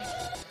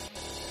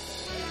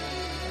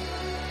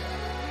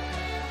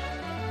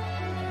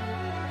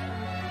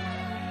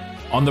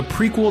On the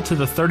prequel to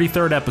the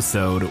 33rd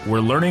episode, we're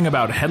learning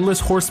about Headless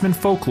Horseman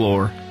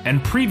folklore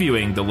and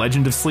previewing the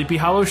Legend of Sleepy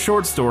Hollow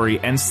short story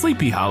and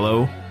Sleepy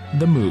Hollow,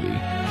 the movie.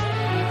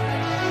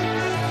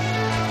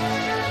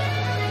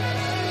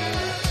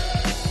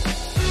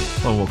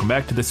 Well, welcome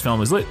back to This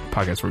Film Is Lit, a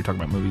podcast where we talk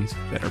about movies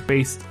that are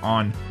based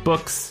on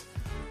books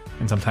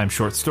and sometimes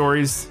short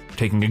stories.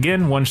 Taking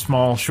again one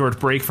small short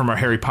break from our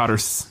Harry Potter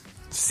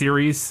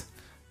series.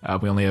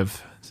 We only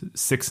have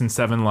 6 and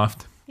 7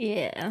 left.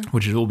 Yeah.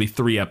 Which will be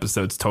 3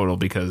 episodes total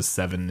because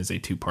 7 is a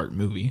 2-part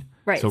movie.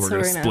 Right. So we're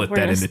going to split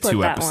that into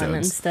 2 episodes.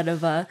 Instead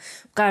of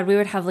God, we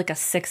would have like a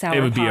 6-hour podcast.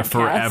 It would be a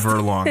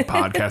forever long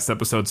podcast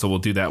episode, so we'll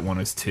do that one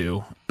as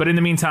 2. But in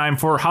the meantime,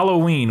 for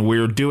Halloween,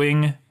 we're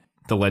doing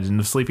The Legend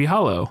of Sleepy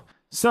Hollow.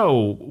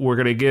 So we're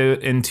going to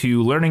get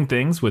into learning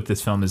things with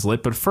This Film Is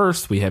Lit, but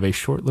first we have a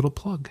short little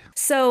plug.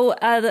 So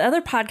the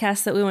other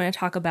podcast that we want to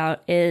talk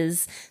about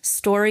is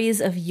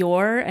Stories of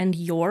Yore and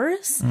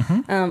Yours,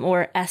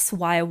 or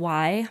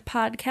SYY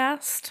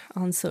podcast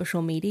on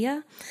social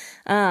media.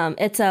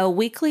 It's a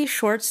weekly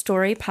short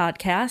story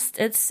podcast.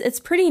 It's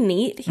pretty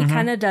neat. He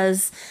kind of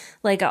does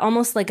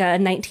almost like a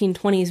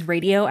 1920s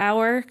radio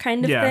hour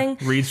kind of thing.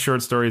 Yeah, reads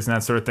short stories and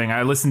that sort of thing.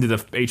 I listened to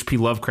the H.P.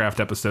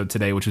 Lovecraft episode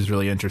today, which is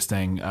really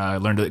interesting. I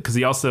learned it because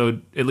he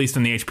also, at least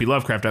in the H.P.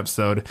 Lovecraft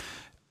episode,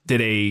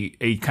 did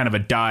a kind of a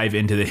dive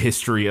into the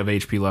history of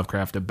H.P.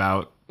 Lovecraft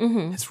about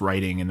his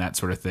writing and that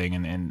sort of thing,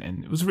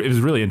 and it was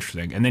really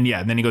interesting. And then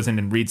then he goes in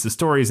and reads the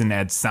stories and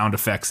adds sound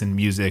effects and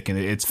music, and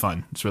it's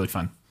fun. It's really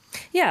fun.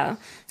 Yeah, and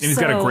he's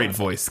got a great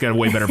voice. He's got a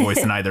way better voice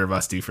than either of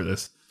us do for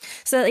this.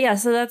 So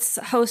that's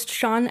host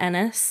Sean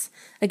Ennis,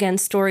 again,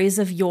 Stories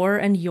of Yore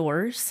and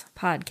Yours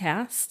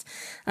podcast.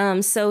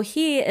 So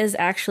he is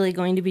actually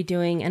going to be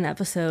doing an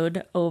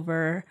episode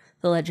over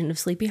The Legend of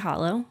Sleepy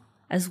Hollow,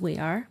 as we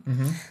are.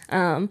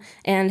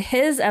 And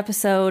his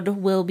episode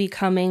will be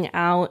coming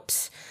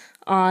out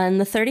on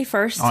the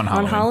 31st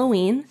on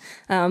Halloween.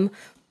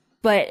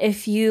 But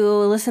if you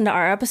listen to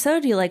our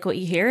episode, you like what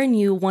you hear, and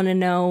you want to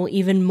know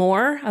even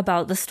more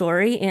about the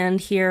story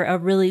and hear a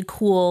really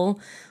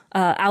cool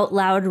out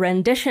loud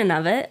rendition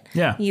of it,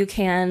 you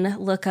can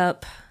look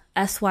up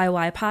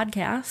SYY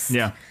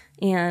podcast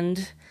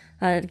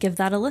and give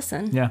that a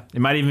listen. Yeah, it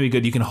might even be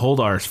good. You can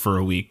hold ours for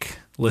a week,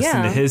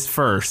 listen to his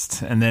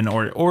first, and then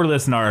or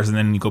listen to ours, and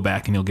then you go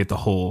back and you'll get the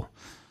whole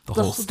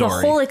story, the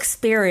whole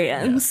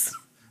experience.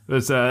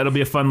 It'll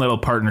be a fun little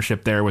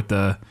partnership there with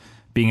the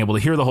being able to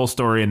hear the whole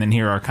story and then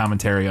hear our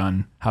commentary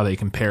on how they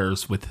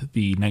compares with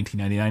the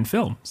 1999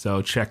 film.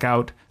 So check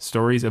out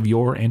Stories of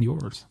Yore and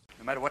Yours.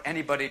 No matter what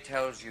anybody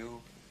tells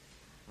you,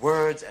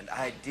 words and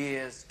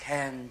ideas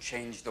can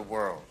change the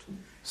world.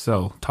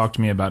 So, talk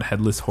to me about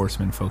Headless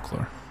Horseman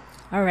folklore.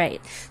 All right.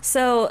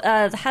 So,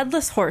 the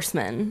Headless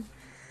Horseman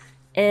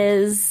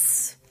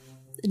is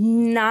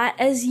not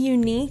as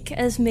unique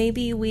as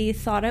maybe we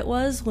thought it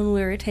was when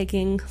we were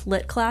taking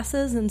lit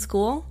classes in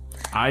school.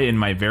 In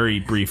my very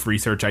brief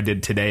research I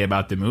did today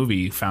about the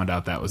movie, found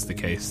out that was the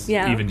case.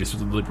 Yeah. Even just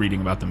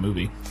reading about the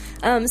movie.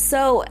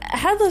 So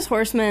Headless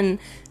Horseman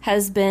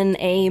has been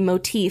a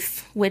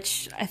motif,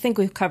 which I think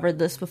we've covered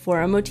this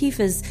before. A motif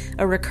is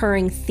a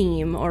recurring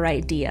theme or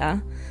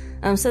idea.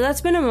 So that's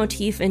been a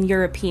motif in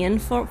European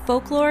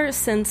folklore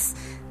since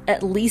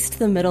at least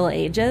the Middle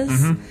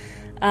Ages.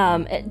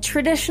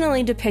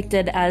 Traditionally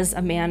depicted as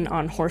a man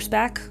on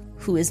horseback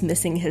who is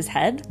missing his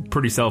head.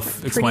 Pretty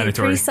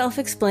self-explanatory. Pretty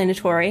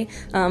self-explanatory.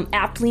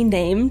 Aptly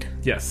named.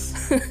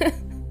 Yes.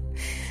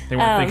 They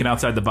weren't thinking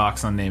outside the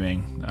box on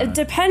naming.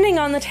 Depending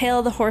on the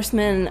tale, the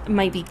horseman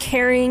might be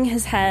carrying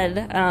his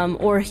head,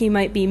 or he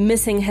might be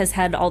missing his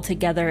head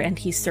altogether and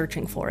he's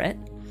searching for it.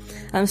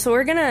 So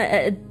we're going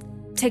to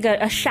take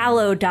a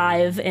shallow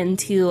dive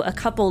into a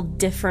couple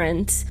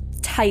different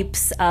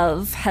types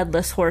of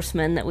headless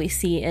horsemen that we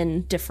see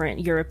in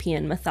different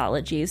European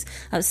mythologies,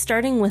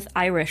 starting with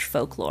Irish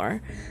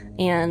folklore,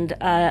 and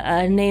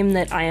a name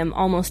that I am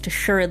almost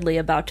assuredly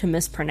about to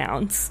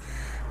mispronounce,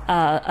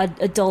 a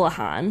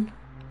Dullahan.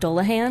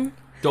 Dullahan?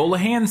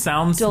 Dullahan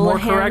sounds more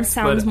correct.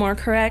 Sounds more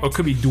correct. Or it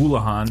could be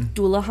Dullahan.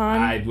 Dullahan.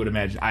 I would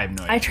imagine. I have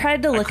no idea. I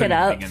tried to look it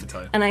up,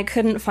 and I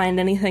couldn't find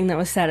anything that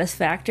was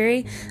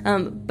satisfactory.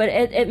 But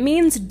it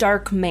means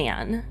dark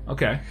man.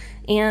 Okay.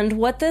 And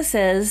what this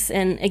is,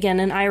 and again,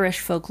 in Irish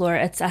folklore,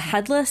 it's a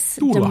headless,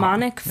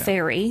 demonic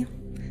fairy.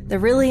 They're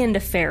really into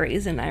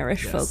fairies in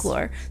Irish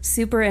folklore.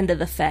 Super into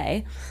the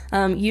fae.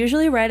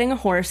 Usually riding a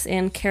horse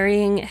and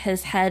carrying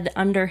his head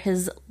under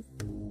his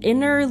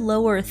inner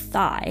lower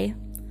thigh,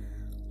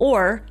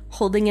 or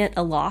holding it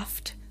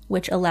aloft,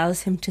 which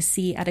allows him to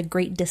see at a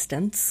great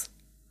distance.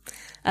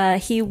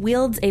 He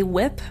wields a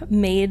whip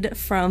made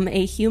from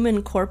a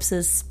human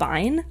corpse's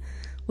spine,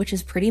 which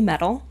is pretty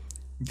metal.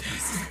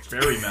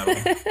 Very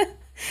metal.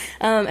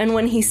 And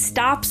when he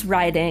stops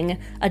riding,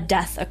 a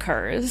death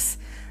occurs.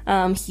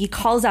 He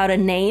calls out a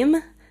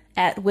name,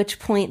 at which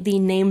point the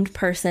named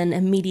person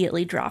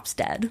immediately drops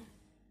dead.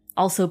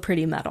 Also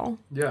pretty metal.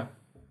 Yeah.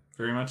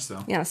 Very much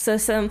so. Yeah, so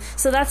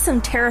that's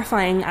some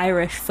terrifying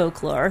Irish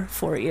folklore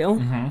for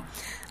you.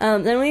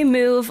 Then we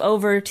move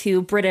over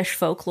to British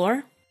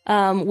folklore,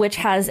 which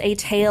has a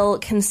tale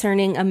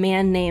concerning a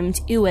man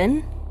named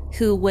Ewan,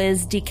 who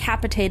was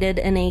decapitated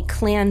in a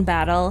clan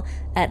battle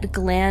at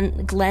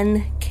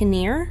Glen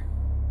Kinnear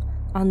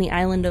on the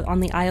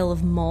Isle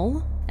of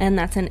Mull, and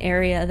that's an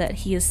area that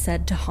he is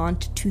said to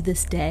haunt to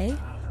this day.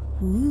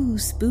 Ooh,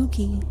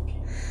 spooky.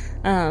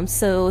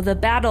 So the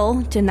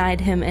battle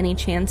denied him any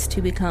chance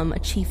to become a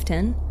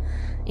chieftain,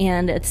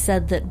 and it's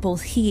said that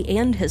both he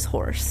and his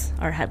horse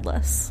are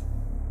headless.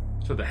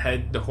 So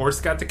the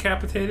horse got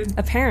decapitated?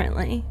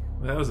 Apparently.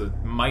 That was a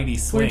mighty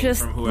swing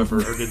from whoever.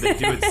 Or did they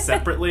do it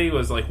separately?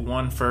 Was like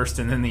one first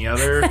and then the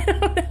other?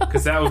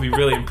 Because that would be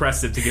really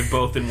impressive to get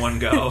both in one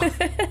go.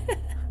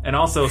 And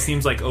also, it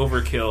seems like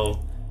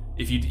overkill.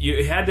 If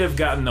you had to have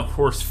gotten the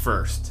horse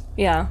first.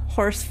 Yeah,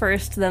 horse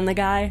first, then the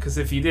guy. Because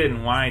if you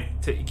didn't,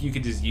 you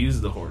could just use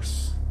the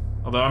horse.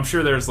 Although I'm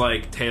sure there's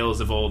like tales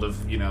of old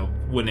of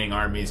winning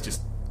armies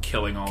just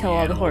killing all the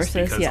animals the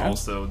horses, because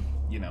also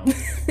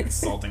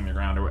insulting the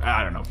ground or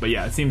I don't know. But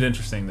yeah, it seems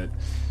interesting that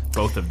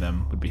both of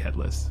them would be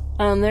headless.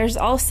 There's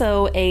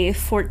also a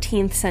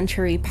 14th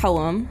century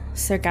poem,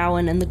 Sir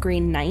Gawain and the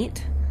Green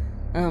Knight,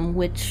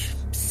 which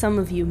some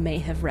of you may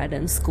have read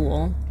in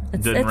school.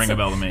 It didn't ring a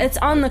bell to me. It's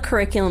on the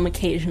curriculum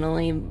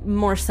occasionally,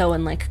 more so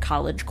in like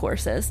college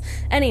courses.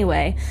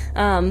 Anyway,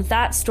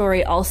 that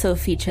story also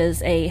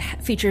features a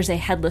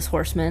headless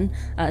horseman.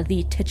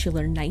 The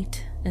titular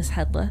knight is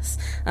headless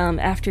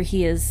after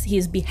he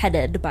is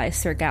beheaded by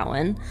Sir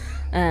Gawain,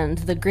 and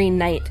the Green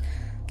Knight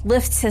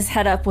lifts his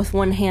head up with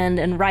one hand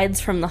and rides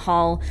from the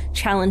hall,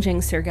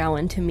 challenging Sir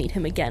Gawain to meet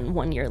him again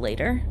 1 year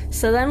later.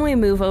 So then we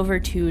move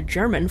over to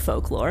German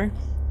folklore,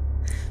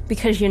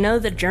 because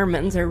the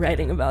Germans are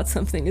writing about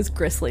something as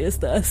grisly as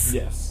this.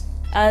 Yes.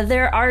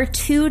 There are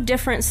two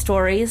different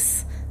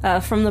stories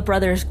from the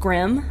Brothers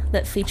Grimm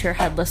that feature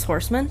headless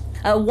horsemen.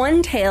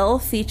 One tale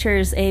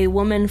features a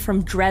woman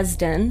from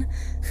Dresden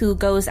who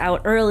goes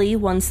out early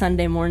one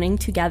Sunday morning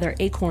to gather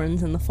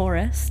acorns in the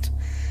forest.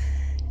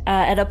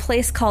 At a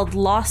place called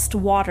Lost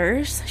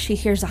Waters, she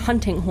hears a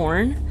hunting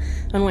horn,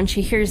 and when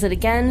she hears it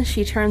again,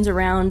 she turns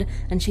around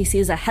and she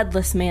sees a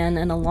headless man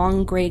in a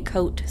long gray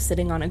coat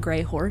sitting on a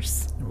gray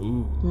horse.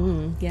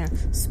 Ooh. Yeah.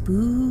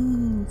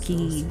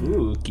 Spooky.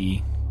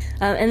 Spooky.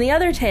 In the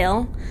other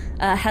tale,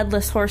 a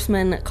headless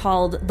horseman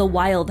called the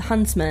Wild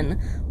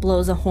Huntsman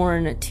blows a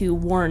horn to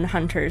warn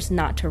hunters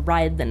not to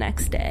ride the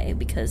next day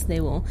because they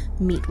will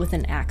meet with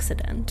an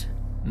accident.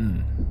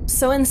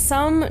 So in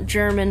some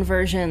German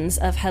versions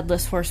of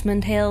Headless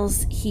Horseman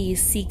tales, he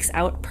seeks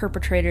out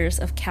perpetrators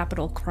of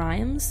capital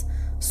crimes,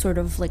 sort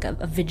of like a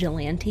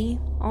vigilante,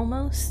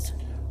 almost.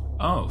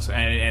 Oh, so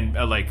and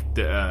like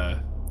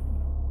the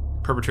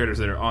perpetrators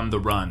that are on the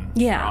run,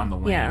 or on the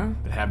lam,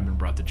 that haven't been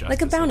brought to justice.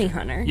 Like a bounty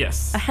hunter.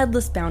 Yes. A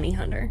headless bounty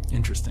hunter.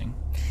 Interesting.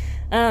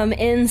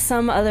 In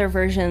some other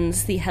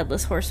versions, the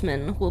Headless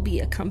Horseman will be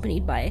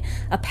accompanied by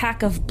a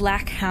pack of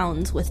black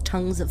hounds with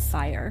tongues of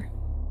fire.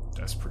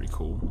 That's pretty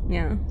cool.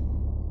 Yeah.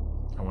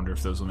 I wonder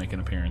if those will make an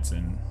appearance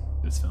in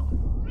this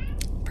film.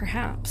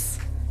 Perhaps.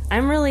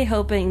 I'm really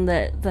hoping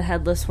that the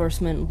Headless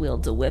Horseman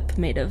wields a whip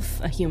made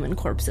of a human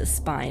corpse's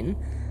spine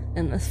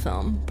in this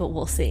film, but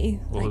we'll see,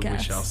 I guess.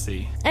 We shall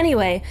see.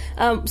 Anyway,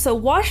 so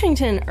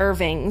Washington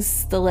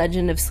Irving's The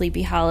Legend of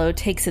Sleepy Hollow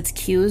takes its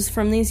cues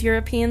from these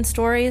European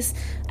stories,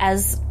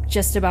 as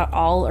just about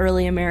all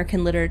early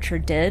American literature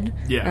did.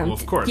 Yeah, well,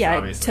 of course, yeah,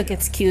 obviously. It took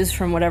its cues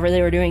from whatever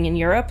they were doing in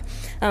Europe.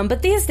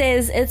 But these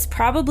days, it's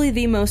probably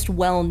the most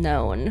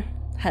well-known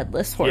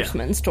Headless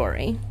Horseman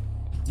story.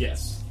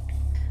 Yes.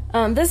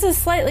 This is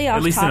slightly off topic.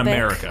 At least in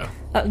America.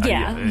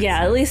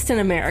 At least in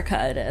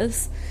America it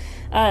is.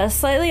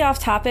 Slightly off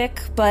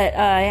topic, but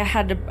I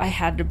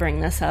had to bring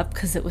this up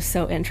because it was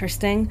so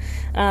interesting.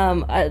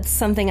 It's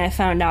something I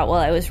found out while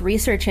I was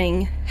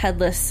researching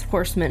Headless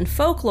Horseman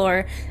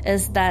folklore,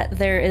 is that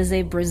there is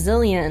a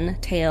Brazilian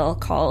tale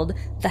called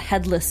The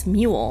Headless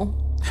Mule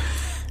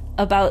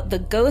about the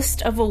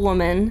ghost of a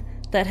woman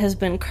that has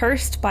been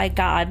cursed by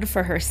God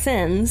for her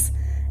sins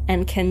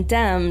and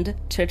condemned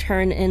to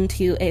turn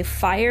into a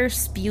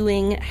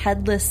fire-spewing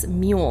headless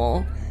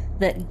mule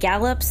that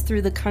gallops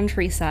through the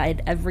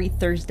countryside every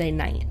Thursday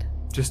night.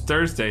 Just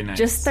Thursday nights?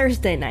 Just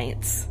Thursday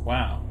nights.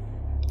 Wow.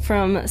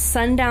 From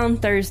sundown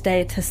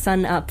Thursday to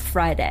sunup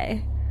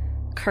Friday.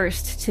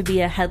 Cursed to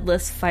be a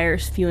headless,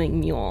 fire-spewing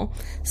mule.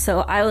 So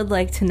I would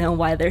like to know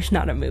why there's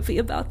not a movie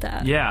about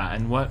that. Yeah,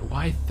 and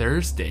why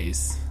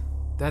Thursdays?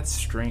 That's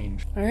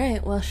strange. All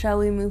right, well, shall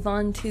we move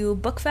on to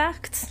book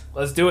facts?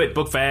 Let's do it,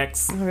 book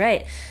facts. All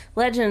right,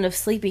 Legend of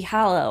Sleepy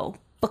Hollow,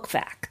 book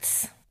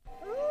facts.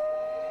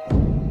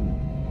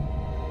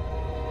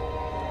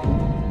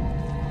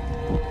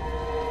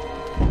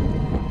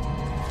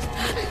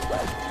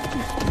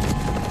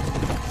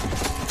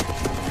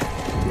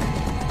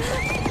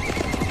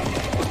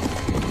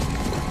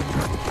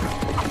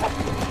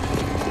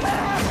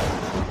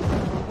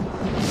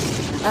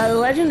 The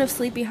Legend of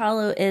Sleepy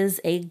Hollow is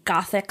a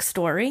gothic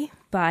story.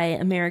 by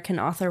American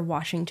author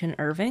Washington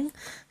Irving,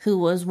 who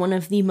was one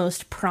of the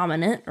most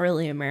prominent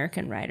early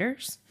American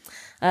writers.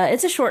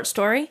 It's a short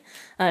story.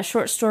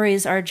 Short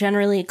stories are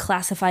generally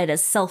classified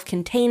as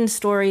self-contained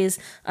stories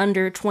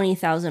under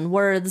 20,000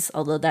 words,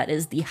 although that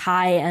is the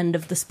high end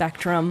of the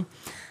spectrum.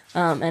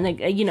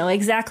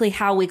 Exactly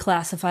how we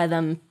classify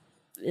them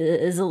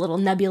is a little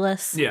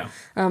nebulous. Yeah.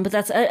 But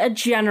that's a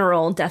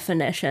general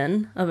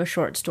definition of a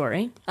short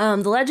story. The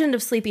Legend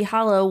of Sleepy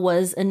Hollow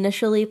was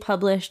initially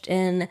published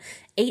in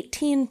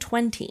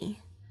 1820.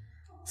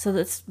 So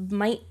this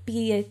might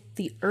be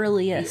the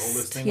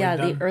earliest.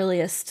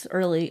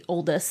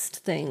 Oldest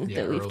thing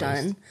that we've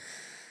done.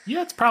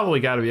 Yeah, it's probably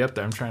got to be up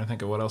there. I'm trying to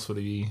think of what else would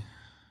it be.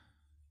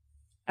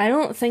 I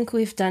don't think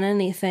we've done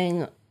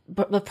anything,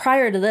 but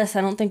prior to this,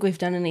 I don't think we've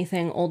done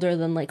anything older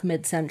than like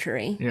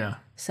mid-century. Yeah.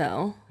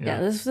 So,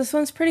 this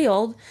one's pretty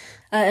old.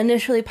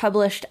 Initially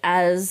published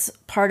as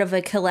part of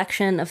a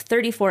collection of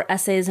 34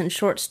 essays and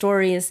short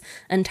stories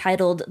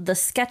entitled The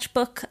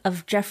Sketchbook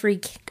of Geoffrey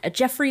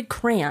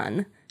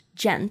Crayon,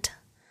 Gent.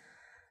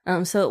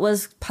 So it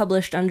was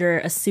published under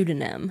a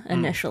pseudonym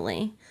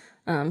initially.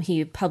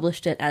 He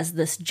published it as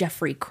this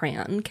Geoffrey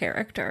Crayon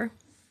character.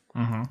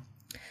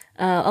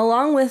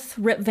 Along with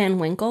Rip Van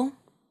Winkle,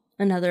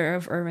 another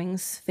of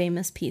Irving's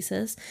famous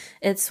pieces.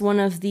 It's one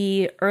of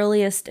the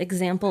earliest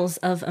examples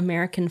of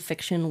American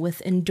fiction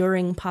with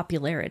enduring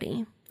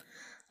popularity.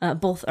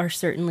 Both are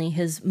certainly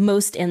his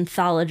most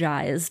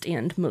anthologized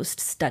and most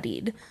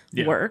studied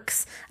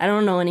works. I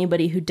don't know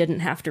anybody who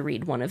didn't have to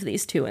read one of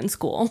these two in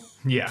school.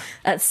 Yeah.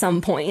 At some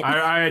point.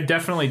 I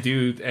definitely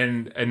do,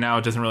 and now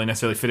it doesn't really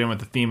necessarily fit in with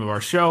the theme of our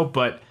show,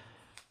 but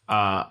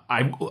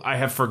I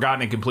have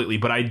forgotten it completely,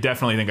 but I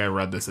definitely think I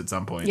read this at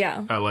some point. Yeah.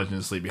 Legend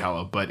of Sleepy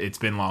Hollow, but it's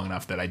been long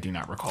enough that I do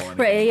not recall anything.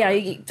 Right,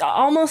 yeah.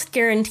 Almost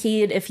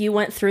guaranteed if you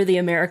went through the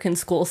American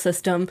school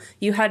system,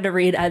 you had to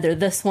read either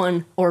this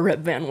one or Rip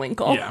Van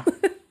Winkle. Yeah.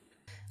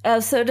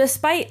 So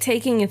despite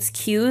taking its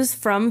cues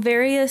from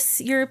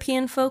various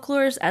European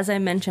folklores, as I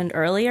mentioned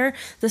earlier,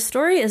 the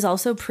story is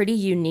also pretty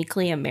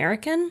uniquely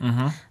American.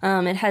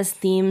 It has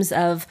themes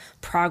of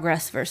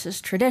progress versus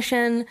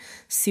tradition,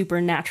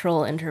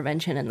 supernatural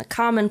intervention in the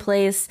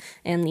commonplace,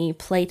 and the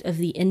plight of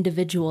the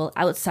individual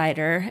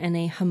outsider in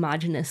a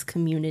homogenous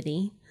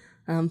community.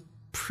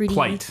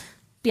 Plight.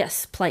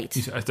 Yes,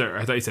 plight. I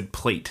thought you said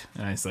plate,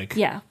 and I was like...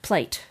 Yeah,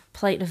 plight.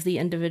 Plight of the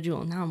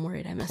individual. Now I'm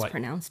worried I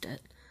mispronounced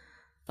it.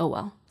 Oh,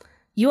 well.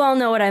 You all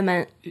know what I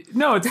meant.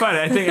 No, it's fine.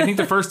 I think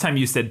the first time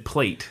you said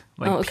plate,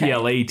 like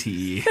Plate,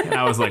 and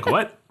I was like,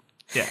 what?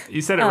 Yeah,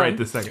 you said it right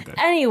the second time.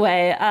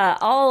 Anyway,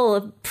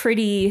 all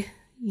pretty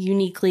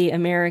uniquely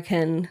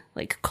American,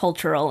 like,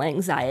 cultural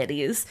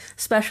anxieties,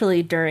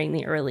 especially during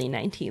the early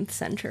 19th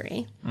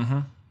century.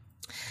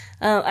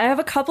 I have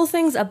a couple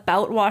things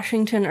about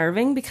Washington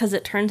Irving because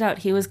it turns out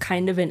he was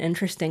kind of an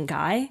interesting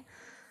guy.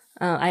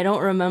 I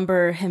don't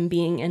remember him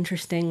being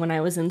interesting when I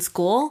was in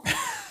school,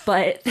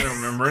 but... I don't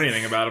remember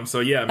anything about him,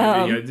 so yeah,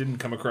 maybe I didn't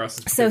come across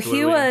as So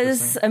he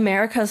was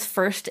America's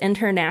first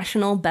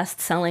international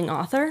best-selling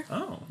author.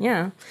 Oh.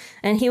 Yeah.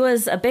 And he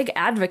was a big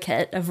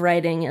advocate of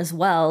writing as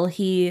well.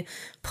 He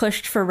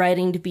pushed for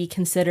writing to be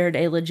considered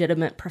a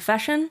legitimate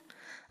profession,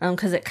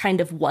 because it kind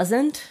of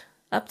wasn't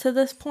up to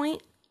this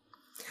point.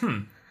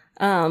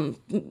 Not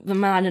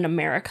in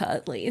America,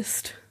 at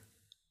least.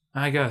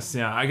 I guess,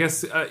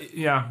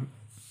 yeah.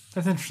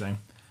 That's interesting.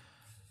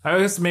 I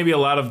guess maybe a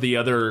lot of the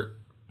other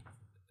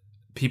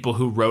people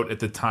who wrote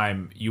at the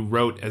time, you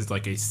wrote as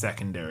like a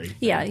secondary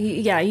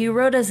thing. You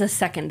wrote as a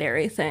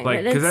secondary thing.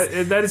 Like,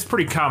 because that is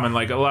pretty common.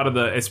 Like a lot of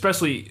the,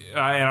 especially,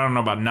 I don't know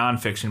about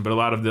nonfiction, but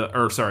I don't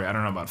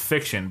know about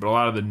fiction, but a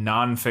lot of the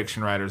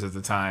nonfiction writers at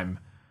the time,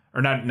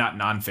 or not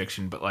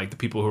nonfiction, but like the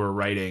people who were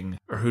writing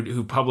or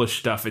who published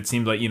stuff, it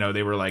seemed like,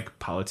 they were like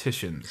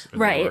politicians.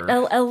 Right.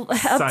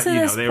 Up to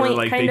this they point, were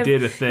like, they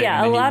did a thing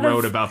and then you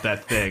wrote about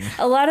that thing.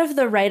 A lot of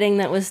the writing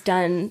that was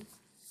done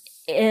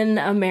in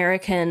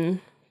American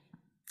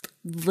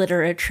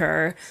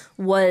literature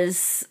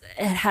it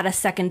had a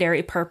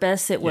secondary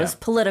purpose. It was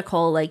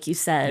political, like you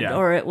said,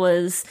 or it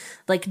was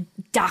like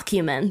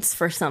documents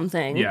for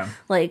something. Yeah.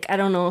 Like, I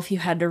don't know if you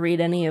had to read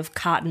any of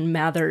Cotton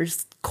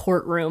Mather's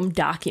courtroom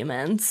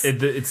documents.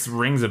 It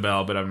rings a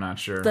bell, but I'm not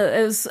sure.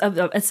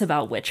 It's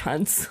about witch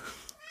hunts.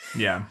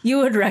 Yeah. You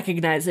would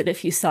recognize it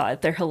if you saw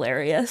it. They're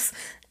hilarious.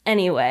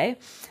 Anyway,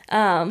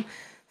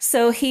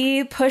 so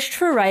he pushed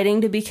for writing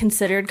to be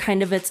considered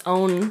kind of its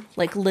own,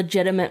 like,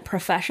 legitimate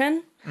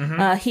profession.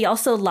 He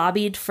also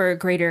lobbied for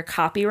greater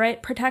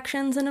copyright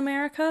protections in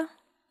America.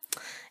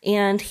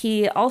 And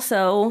he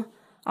also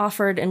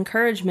offered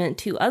encouragement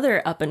to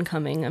other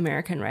up-and-coming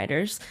American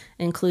writers,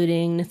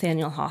 including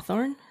Nathaniel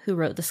Hawthorne, who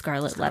wrote The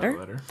Scarlet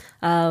Letter.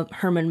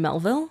 Herman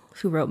Melville,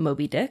 who wrote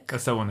Moby Dick.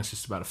 That's that one that's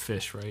just about a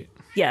fish, right?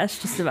 Yeah,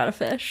 it's just about a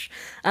fish.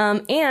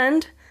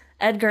 And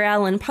Edgar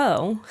Allan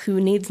Poe, who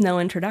needs no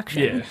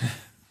introduction. Yeah.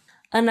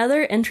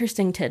 Another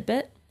interesting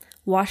tidbit,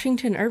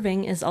 Washington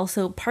Irving is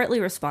also partly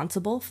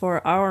responsible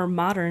for our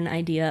modern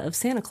idea of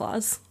Santa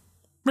Claus.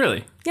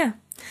 Really? Yeah.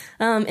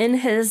 In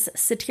his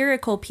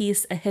satirical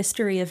piece, A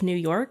History of New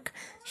York,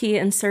 he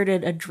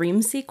inserted a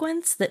dream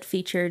sequence that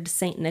featured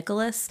St.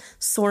 Nicholas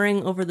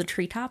soaring over the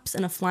treetops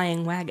in a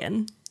flying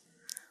wagon,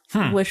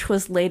 which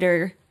was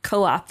later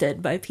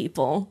co-opted by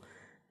people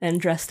and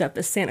dressed up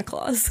as Santa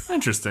Claus.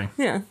 Interesting.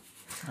 Yeah.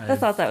 I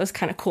thought that was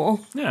kind of cool.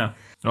 Yeah.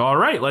 All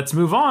right, let's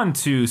move on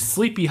to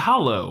Sleepy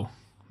Hollow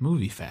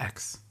movie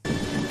facts.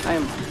 I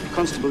am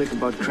Constable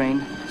Ichabod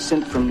Crane,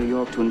 sent from New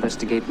York to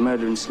investigate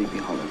murder in Sleepy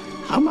Hollow.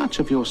 How much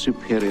have your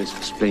superiors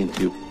explained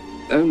to you?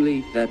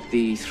 Only that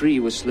the three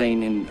were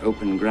slain in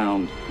open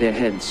ground, their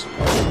heads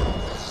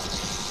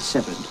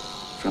severed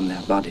from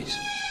their bodies.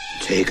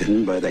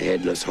 Taken by the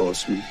Headless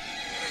Horseman,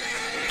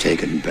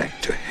 taken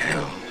back to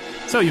hell.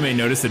 So you may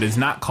notice it is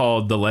not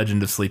called The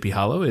Legend of Sleepy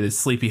Hollow. It is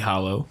Sleepy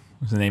Hollow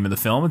is the name of the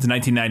film. It's a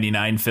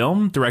 1999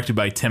 film directed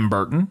by Tim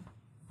Burton.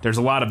 There's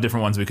a lot of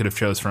different ones we could have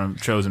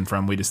chosen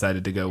from. We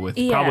decided to go with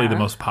probably the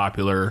most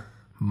popular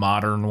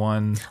modern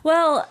one.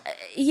 Well,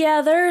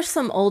 yeah, there are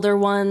some older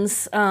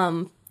ones.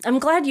 I'm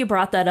glad you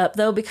brought that up,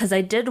 though, because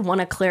I did want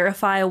to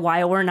clarify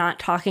why we're not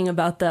talking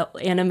about the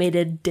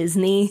animated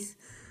Disney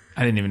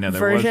I didn't even know there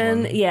version.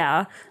 was one.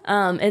 Yeah,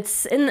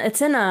 it's in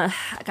a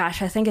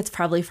gosh, I think it's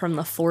probably from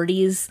the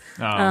 40s.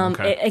 Oh,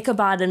 okay.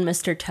 Ichabod and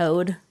Mr.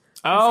 Toad.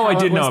 Oh, I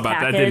did know was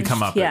about that. That did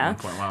come up at one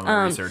point while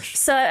I researched.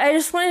 So I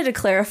just wanted to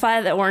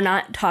clarify that we're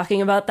not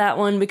talking about that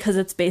one because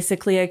it's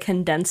basically a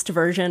condensed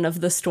version of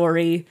the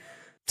story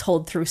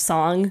told through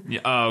song. Yeah.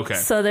 Oh, okay.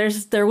 So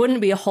there wouldn't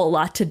be a whole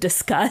lot to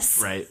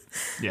discuss. Right.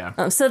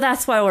 Yeah. So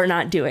that's why we're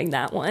not doing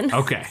that one.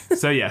 Okay.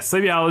 So yeah,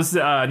 Sleepy Hollow is a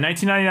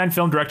 1999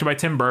 film directed by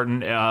Tim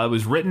Burton. It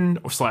was written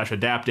 /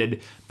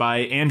 adapted by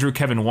Andrew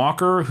Kevin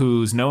Walker,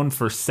 who's known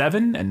for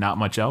Seven and not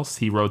much else.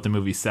 He wrote the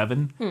movie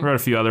Seven. Wrote a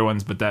few other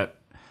ones, but that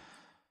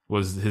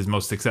was his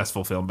most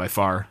successful film by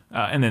far.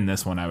 And then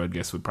this one, I would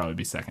guess, would probably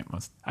be second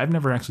most. I've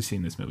never actually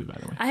seen this movie, by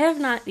the way. I have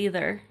not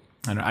either.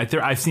 I know.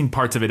 I've seen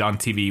parts of it on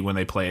TV when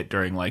they play it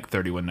during like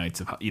 31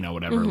 Nights of,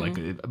 whatever.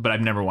 But I've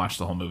never watched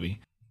the whole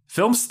movie.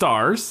 Film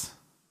stars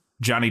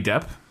Johnny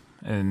Depp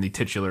in the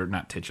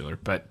not titular,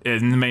 but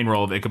in the main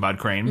role of Ichabod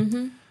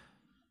Crane.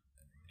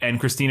 And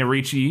Christina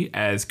Ricci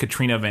as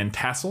Katrina Von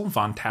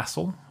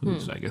Tassel,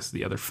 who's I guess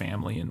the other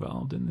family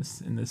involved in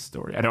this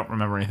story. I don't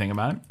remember anything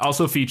about it.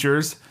 Also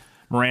features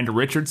Miranda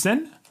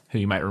Richardson, who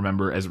you might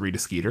remember as Rita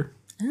Skeeter.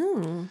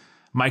 Oh.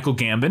 Michael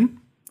Gambon,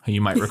 who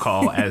you might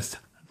recall as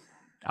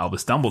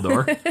Albus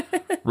Dumbledore.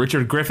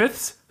 Richard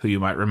Griffiths, who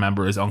you might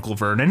remember as Uncle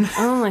Vernon.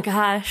 Oh my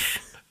gosh.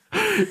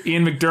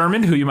 Ian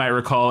McDiarmid, who you might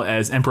recall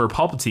as Emperor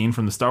Palpatine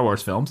from the Star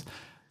Wars films.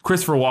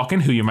 Christopher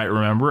Walken, who you might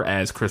remember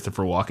as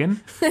Christopher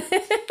Walken.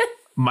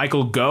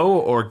 Michael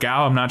Gough, or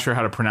Gough, I'm not sure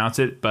how to pronounce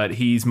it, but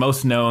he's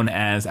most known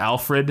as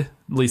Alfred, at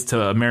least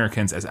to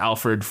Americans, as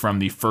Alfred from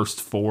the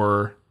first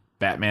 4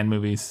 Batman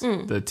movies.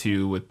 The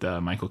 2 with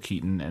Michael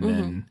Keaton, and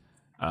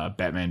then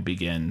Batman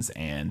Begins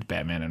and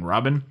Batman and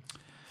Robin.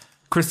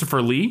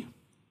 Christopher Lee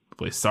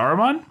plays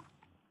Saruman.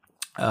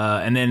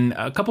 And then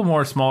a couple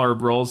more smaller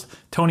roles.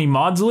 Tony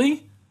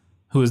Maudsley,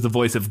 who is the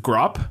voice of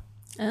Grop.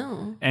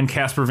 Oh. And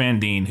Casper Van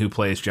Dien, who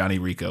plays Johnny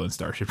Rico in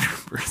Starship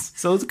Troopers.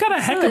 So it's got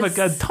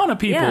a ton of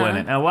people in it,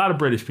 and a lot of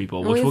British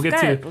people, which we'll get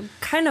to.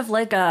 Kind of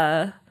like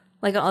a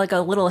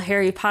little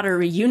Harry Potter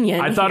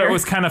reunion. I thought it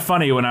was kind of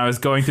funny when I was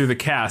going through the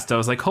cast. I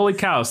was like, holy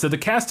cow. So the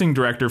casting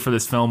director for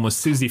this film was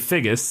Susie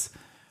Figgis,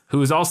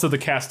 who is also the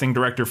casting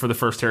director for the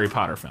first Harry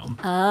Potter film.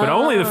 But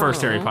only the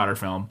first Harry Potter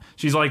film.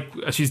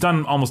 She's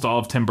done almost all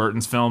of Tim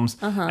Burton's films,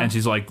 and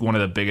she's like one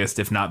of the biggest,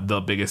 if not the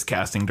biggest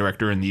casting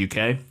director in the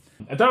UK.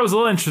 I thought it was a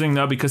little interesting,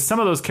 though, because some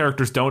of those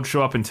characters don't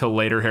show up until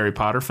later Harry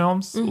Potter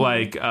films.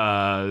 Like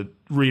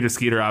Rita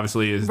Skeeter,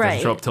 obviously,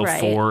 doesn't show up till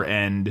 4,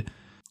 and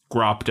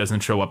Grop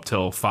doesn't show up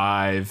till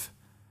 5.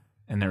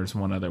 And there's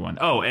one other one.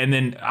 Oh, and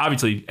then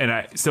obviously,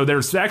 so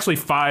there's actually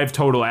 5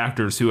 total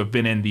actors who have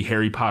been in the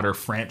Harry Potter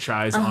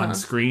franchise on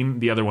screen.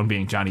 The other one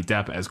being Johnny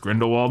Depp as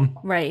Grindelwald.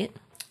 Right.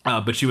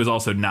 But she was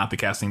also not the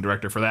casting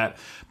director for that.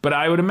 But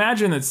I would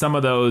imagine that some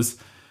of those,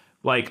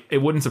 like, it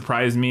wouldn't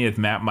surprise me if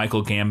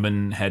Michael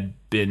Gambon had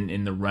been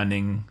in the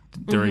running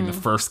during the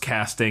first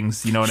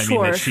castings. You know what I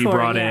mean? That she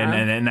brought in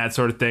and that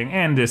sort of thing.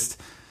 And just,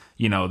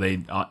 they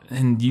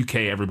in UK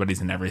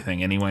everybody's in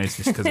everything anyways,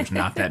 just because there's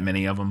not that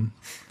many of them.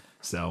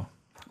 So.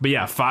 But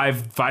yeah,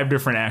 five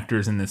different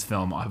actors in this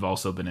film have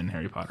also been in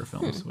Harry Potter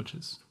films, which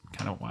is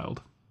kind of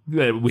wild.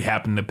 We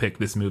happened to pick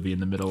this movie in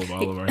the middle of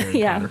all of our Harry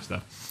Potter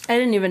stuff. I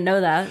didn't even know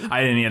that.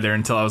 I didn't either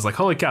until I was like,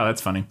 holy cow, that's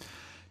funny.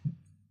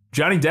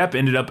 Johnny Depp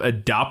ended up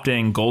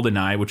adopting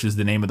Goldeneye, which is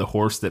the name of the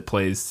horse that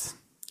plays...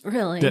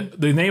 Really?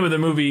 The name of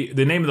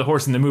the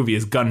horse in the movie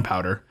is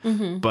Gunpowder,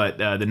 but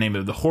the name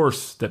of the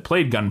horse that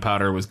played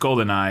Gunpowder was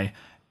Goldeneye.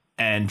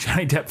 And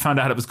Johnny Depp found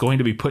out it was going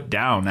to be put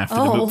down after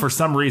the movie for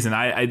some reason.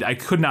 I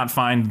could not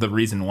find the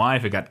reason why,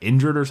 if it got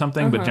injured or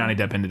something, but Johnny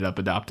Depp ended up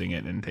adopting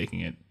it and taking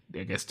it,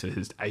 I guess,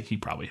 to he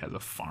probably has a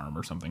farm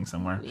or something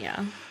somewhere.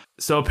 Yeah.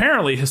 So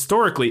apparently,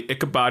 historically,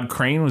 Ichabod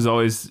Crane was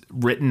always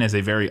written as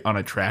a very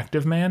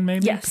unattractive man,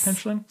 maybe,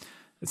 potentially.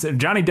 So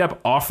Johnny Depp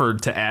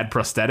offered to add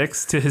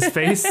prosthetics to his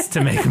face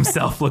to make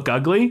himself look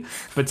ugly,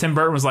 but Tim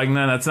Burton was like,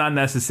 no, that's not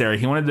necessary.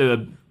 He wanted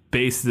to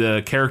base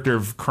the character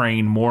of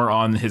Crane more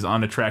on his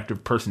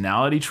unattractive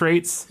personality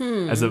traits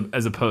as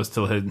opposed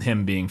to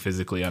him being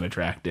physically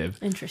unattractive.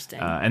 Interesting.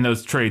 And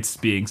those traits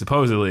being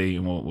supposedly,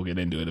 and we'll get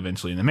into it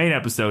eventually in the main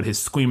episode, his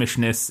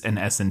squeamishness and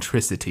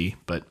eccentricity.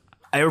 But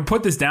I would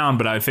put this down,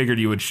 but I figured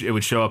it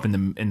would show up in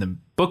the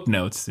book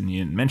notes, and you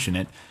didn't mention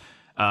it.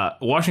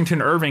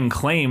 Washington Irving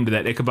claimed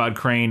that Ichabod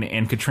Crane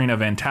and Katrina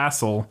Van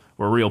Tassel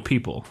were real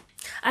people.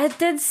 I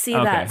did see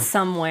that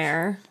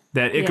somewhere.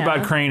 That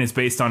Ichabod Crane is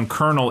based on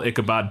Colonel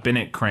Ichabod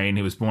Bennett Crane,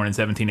 who was born in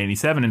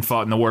 1787 and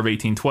fought in the War of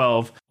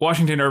 1812.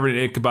 Washington Irving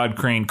and Ichabod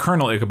Crane,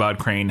 Colonel Ichabod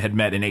Crane, had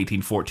met in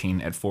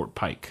 1814 at Fort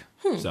Pike.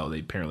 So they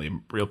apparently a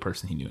real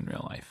person he knew in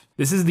real life.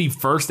 This is the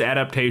first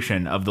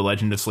adaptation of The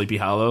Legend of Sleepy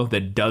Hollow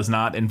that does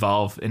not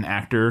involve an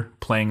actor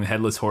playing the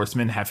Headless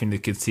Horseman having to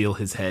conceal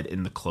his head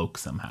in the cloak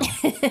somehow.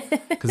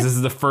 Because this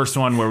is the first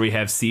one where we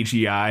have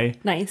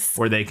CGI. Nice.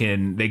 Where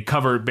they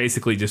cover,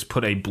 basically just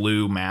put a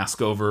blue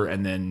mask over,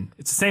 and then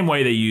it's the same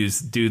way they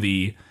do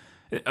the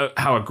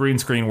how a green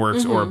screen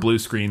works or a blue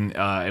screen.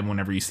 And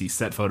whenever you see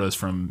set photos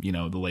from,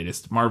 the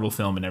latest Marvel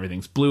film and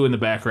everything's blue in the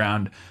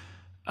background.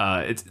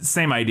 It's the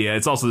same idea.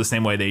 It's also the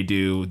same way they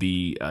do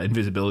the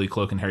invisibility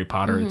cloak in Harry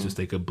Potter. It's just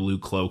like a blue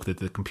cloak that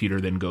the computer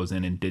then goes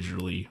in and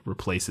digitally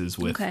replaces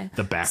with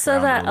the background. So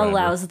that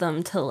allows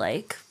them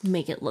to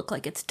make it look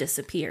like it's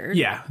disappeared.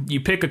 Yeah.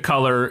 You pick a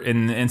color.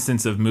 In the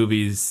instance of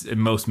movies, in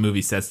most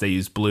movie sets, they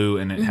use blue,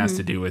 and it has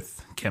to do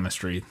with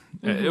chemistry.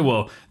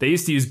 Well, they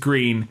used to use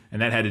green,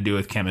 and that had to do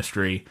with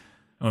chemistry.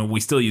 We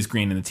still use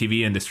green in the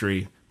TV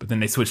industry. But then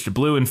they switched to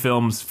blue in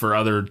films for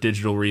other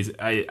digital reasons.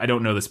 I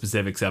don't know the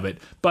specifics of it.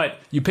 But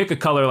you pick a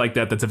color like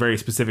that's a very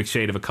specific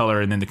shade of a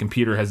color, and then the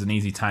computer has an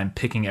easy time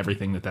picking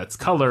everything that's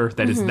color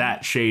that is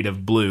that shade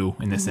of blue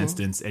in this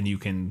instance, and you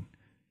can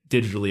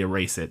digitally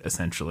erase it,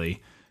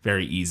 essentially,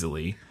 very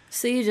easily.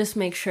 So you just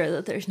make sure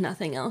that there's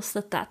nothing else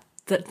that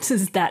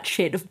is that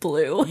shade of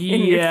blue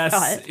in your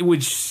shot.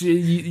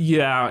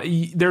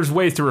 There's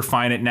ways to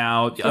refine it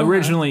now.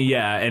 Originally,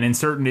 and in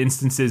certain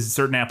instances,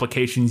 certain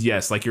applications,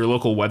 yes, like your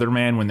local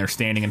weatherman when they're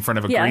standing in front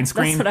of a green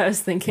screen. That's what I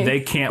was thinking. They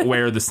can't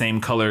wear the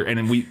same color,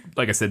 and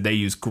like I said, they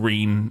use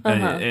green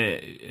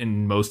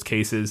in most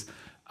cases.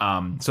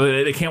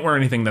 So they can't wear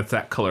anything that's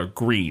that color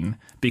green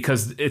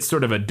because it's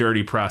sort of a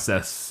dirty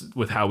process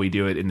with how we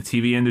do it in the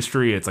TV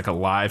industry. It's like a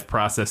live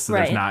process. So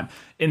there's not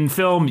in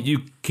film. You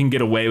can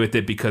get away with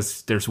it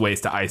because there's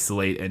ways to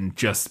isolate and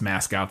just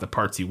mask out the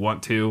parts you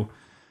want to,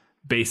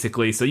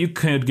 basically. So you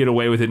could get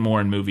away with it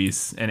more in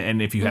movies.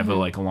 And if you have a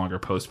longer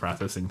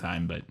post-processing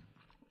time,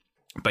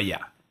 but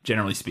yeah,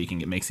 generally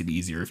speaking, it makes it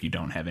easier if you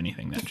don't have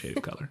anything that shade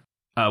of color.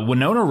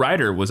 Winona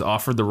Ryder was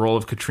offered the role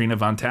of Katrina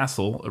Von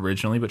Tassel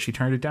originally, but she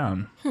turned it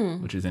down,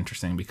 which is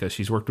interesting because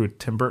she's worked with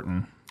Tim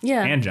Burton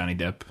and Johnny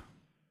Depp.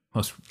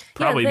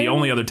 The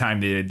only other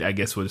time they did, I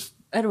guess, was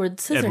Edward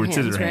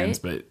Scissorhands, right?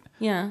 But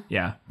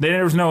yeah.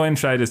 There was no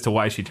insight as to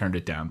why she turned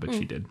it down, but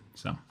she did.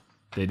 So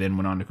they then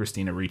went on to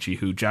Christina Ricci,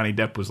 who Johnny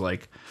Depp was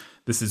like,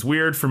 "This is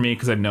weird for me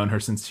because I've known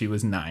her since she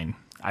was 9.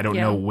 I don't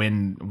know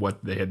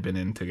what they had been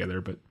in together,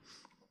 but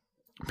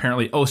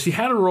apparently, she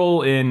had a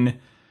role in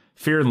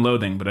Fear and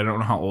Loathing, but I don't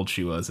know how old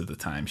she was at the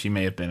time. She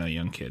may have been a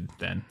young kid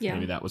then. Yeah.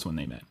 Maybe that was when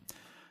they met.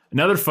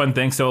 Another fun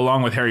thing, so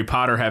along with Harry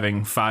Potter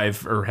having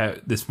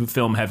 5, this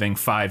film having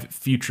 5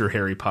 future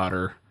Harry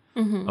Potter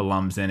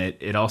alums in it,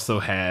 it also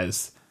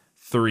has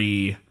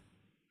 3,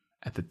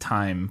 at the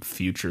time,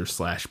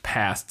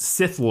 future/past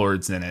Sith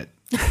Lords in it.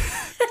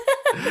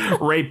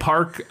 Ray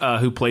Park,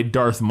 who played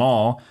Darth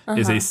Maul,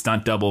 is a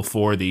stunt double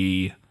for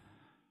the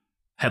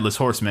Headless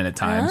Horseman at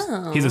times.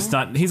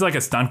 He's like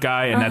a stunt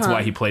guy, and that's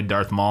why he played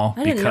Darth Maul.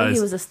 I didn't know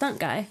he was a stunt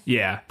guy.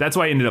 Yeah, that's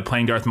why he ended up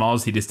playing Darth Maul,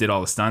 is he just did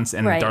all the stunts,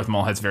 and Darth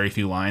Maul has very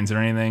few lines or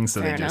anything,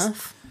 so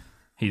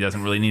he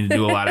doesn't really need to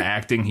do a lot of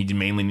acting. He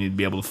mainly needed to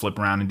be able to flip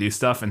around and do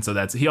stuff, and so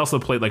he also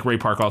played, Ray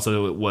Park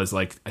also was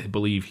I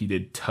believe he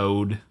did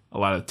Toad, a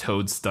lot of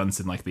Toad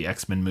stunts in the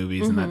X-Men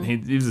movies, and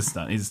he's a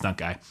stunt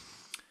guy.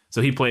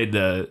 So he played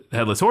the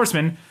Headless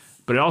Horseman.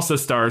 But it also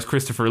stars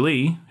Christopher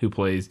Lee, who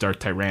plays Darth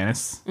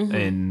Tyrannus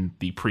in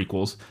the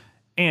prequels,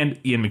 and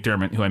Ian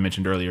McDiarmid, who I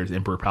mentioned earlier, is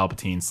Emperor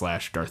Palpatine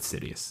 / Darth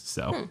Sidious.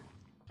 So,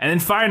 and then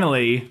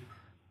finally,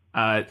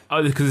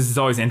 because this is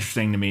always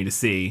interesting to me to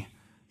see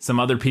some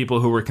other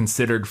people who were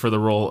considered for the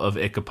role of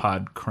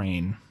Ichabod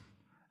Crane.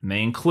 And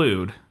they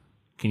include,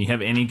 can you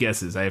have any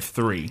guesses? I have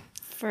 3.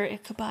 For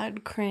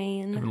Ichabod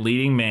Crane.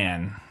 Leading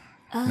man,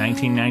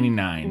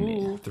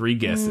 1999. 3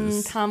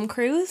 guesses. Tom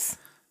Cruise?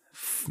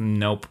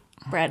 Nope.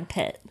 Brad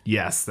Pitt.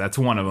 Yes, that's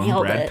one of them.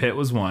 Brad Pitt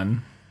was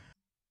one.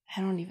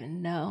 I don't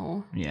even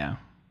know. Yeah.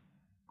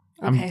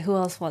 Okay, who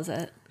else was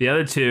it? The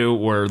other 2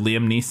 were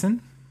Liam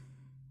Neeson.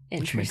 Interesting.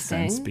 Which makes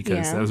sense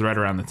because that was right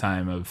around the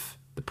time of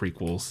the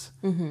prequels.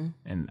 And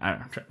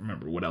I'm trying to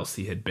remember what else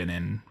he had been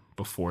in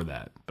before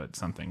that, but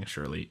something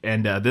surely.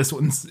 And this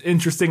one's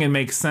interesting and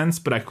makes sense,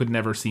 but I could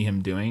never see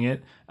him doing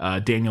it.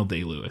 Daniel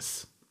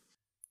Day-Lewis.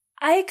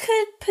 I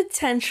could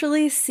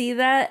potentially see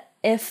that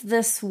if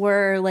this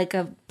were like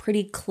a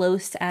pretty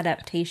close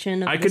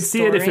adaptation of I the could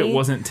see it if it story.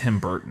 wasn't Tim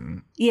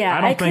Burton. Yeah,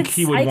 I don't think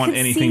he would want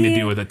anything to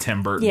do with a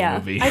Tim Burton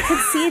movie. I could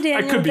see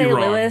Daniel could be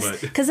wrong, Day-Lewis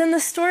but- because in the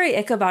story,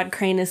 Ichabod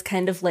Crane is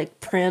kind of like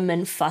prim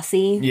and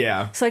fussy.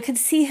 Yeah. So I could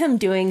see him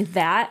doing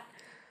that.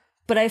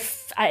 But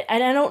I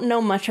don't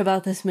know much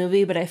about this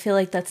movie, but I feel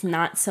like that's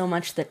not so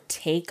much the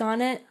take on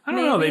it. I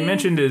don't know. They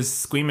mentioned his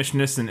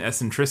squeamishness and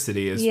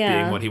eccentricity as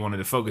being what he wanted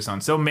to focus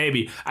on. So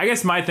maybe. I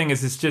guess my thing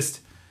is it's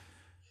just...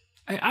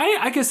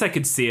 I guess I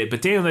could see it,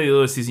 but Daniel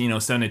Day-Lewis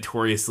is, so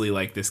notoriously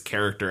like this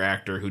character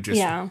actor who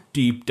just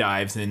deep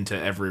dives into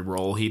every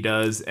role he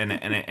does.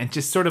 And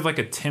just sort of like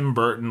a Tim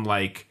Burton,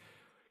 like,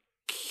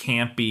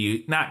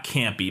 campy... Not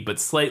campy, but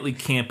slightly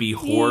campy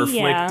horror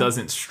flick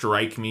doesn't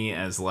strike me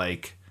as,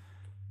 like...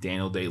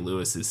 Daniel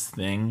Day-Lewis's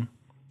thing.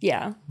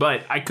 Yeah.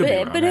 But I could be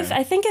wrong. But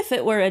I think if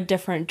it were a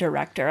different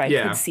director, I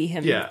could see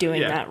him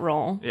doing that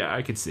role. Yeah,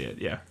 I could see it,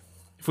 yeah.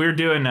 If we were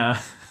doing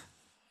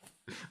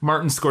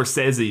Martin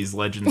Scorsese's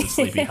Legend of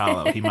Sleepy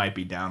Hollow, he might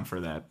be down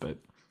for that. But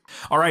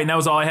all right, and that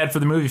was all I had for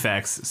the movie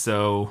facts,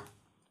 so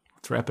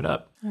let's wrap it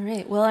up. All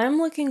right, well, I'm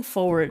looking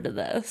forward to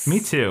this. Me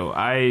too.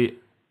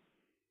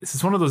 This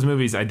is one of those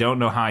movies I don't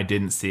know how I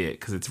didn't see it,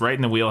 because it's right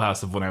in the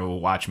wheelhouse of when I will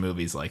watch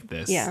movies like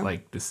this. Yeah.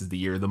 Like, this is the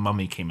year The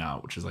Mummy came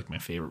out, which is like my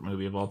favorite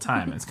movie of all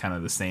time. It's kind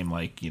of the same,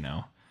 like,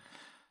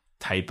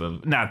 type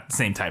of... Not the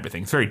same type of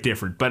thing. It's very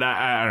different, but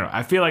I don't know.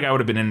 I feel like I would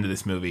have been into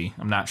this movie.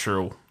 I'm not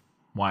sure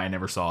why I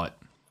never saw it.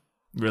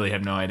 Really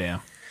have no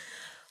idea.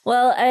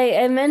 Well,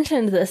 I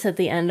mentioned this at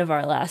the end of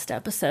our last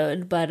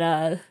episode, but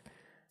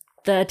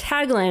the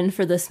tagline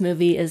for this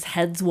movie is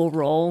 "Heads Will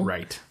Roll."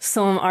 Right.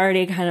 So I'm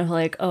already kind of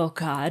like, oh,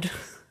 God.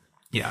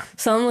 Yeah.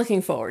 So I'm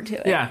looking forward to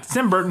it. Yeah,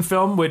 Tim Burton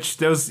film, which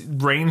those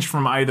range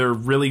from either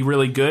really,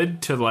 really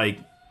good to like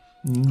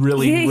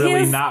really,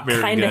 really not very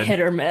good. Kind of hit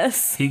or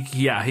miss. He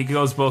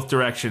goes both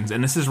directions,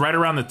 and this is right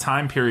around the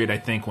time period I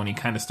think when he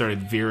kind of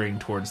started veering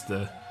towards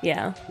the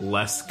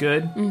less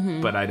good.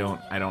 Mm-hmm. But I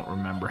don't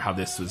remember how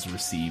this was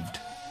received.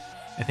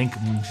 I think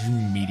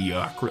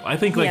mediocre. I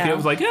think it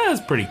was like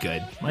it's pretty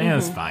good. Like,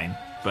 it's fine,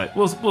 but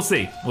we'll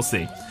see. We'll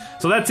see.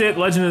 So that's it.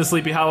 Legend of the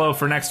Sleepy Hollow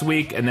for next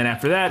week, and then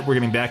after that, we're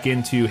getting back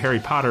into Harry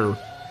Potter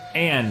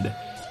and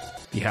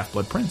the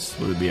Half-Blood Prince,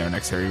 which would be our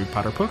next Harry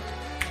Potter book.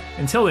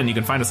 Until then, you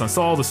can find us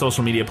on all the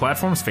social media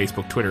platforms: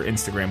 Facebook, Twitter,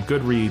 Instagram,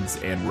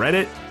 Goodreads, and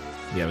Reddit.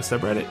 We have a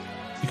subreddit.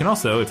 You can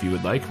also, if you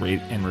would like,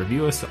 rate and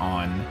review us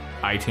on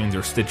iTunes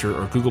or Stitcher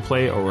or Google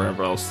Play or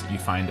wherever else you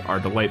find our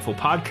delightful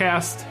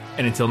podcast.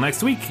 And until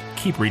next week,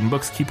 keep reading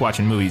books, keep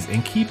watching movies,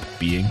 and keep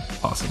being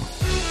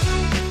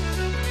awesome.